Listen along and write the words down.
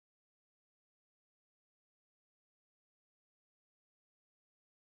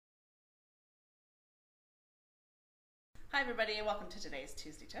Hi everybody, welcome to today's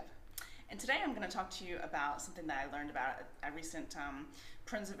Tuesday Tip. And today I'm going to talk to you about something that I learned about at a recent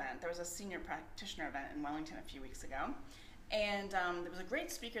PRINZ event. There was a senior practitioner event in Wellington a few weeks ago, and there was a great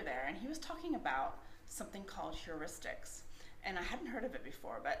speaker there, and he was talking about something called heuristics. And I hadn't heard of it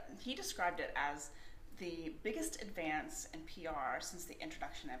before, but he described it as the biggest advance in PR since the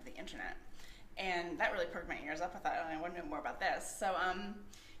introduction of the internet. And that really perked my ears up. I thought, oh, I want to know more about this. So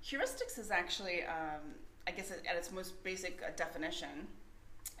heuristics is actually I guess at its most basic definition,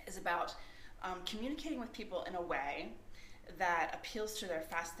 is about communicating with people in a way that appeals to their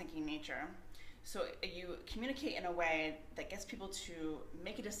fast-thinking nature. So you communicate in a way that gets people to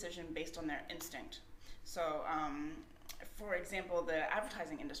make a decision based on their instinct. So for example, the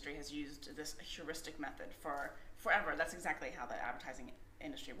advertising industry has used this heuristic method for forever. That's exactly how the advertising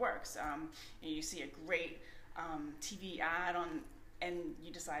industry works. You see a great TV ad and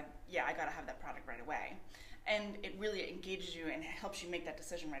you decide, yeah, I gotta have that product right away. And it really engages you and helps you make that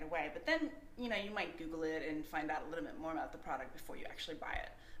decision right away. But then, you might Google it and find out a little bit more about the product before you actually buy it.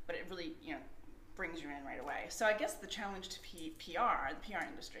 But it really, brings you in right away. So I guess the challenge to PR, the PR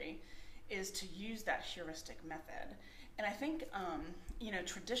industry, is to use that heuristic method. And I think,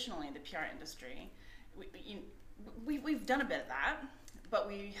 traditionally in the PR industry, we've done a bit of that, but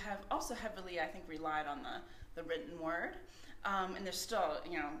we have also heavily, I think, relied on the written word. And there's still,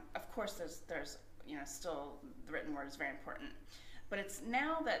 of course, there's still the written word is very important. But it's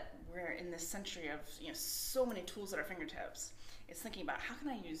now that we're in this century of, so many tools at our fingertips, it's thinking about how can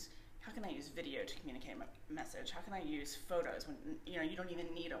I use video to communicate a message? How can I use photos when, you don't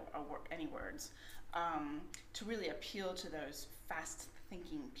even need any words to really appeal to those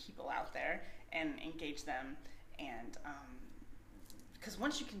fast-thinking people out there and engage them. And because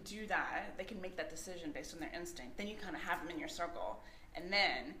once you can do that, they can make that decision based on their instinct. Then you kind of have them in your circle, and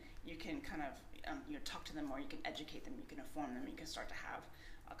then you can kind of talk to them more. You can educate them. You can inform them. You can start to have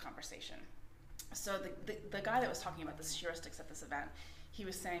a conversation. So the guy that was talking about this heuristics at this event, he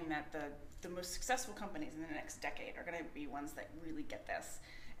was saying that the most successful companies in the next decade are going to be ones that really get this,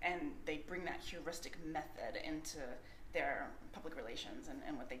 and they bring that heuristic method into their public relations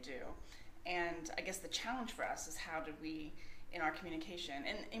and what they do. And I guess the challenge for us is how do we, in our communication,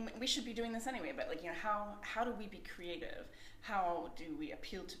 and we should be doing this anyway, but how do we be creative? How do we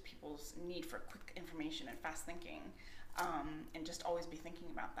appeal to people's need for quick information and fast thinking, and just always be thinking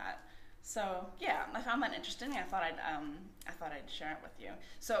about that? So yeah, I found that interesting. I thought I'd share it with you.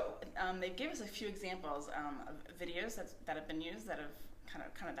 So they gave us a few examples of videos that have been used that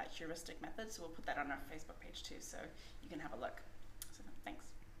have kind of that heuristic method. So we'll put that on our Facebook page too, so you can have a look.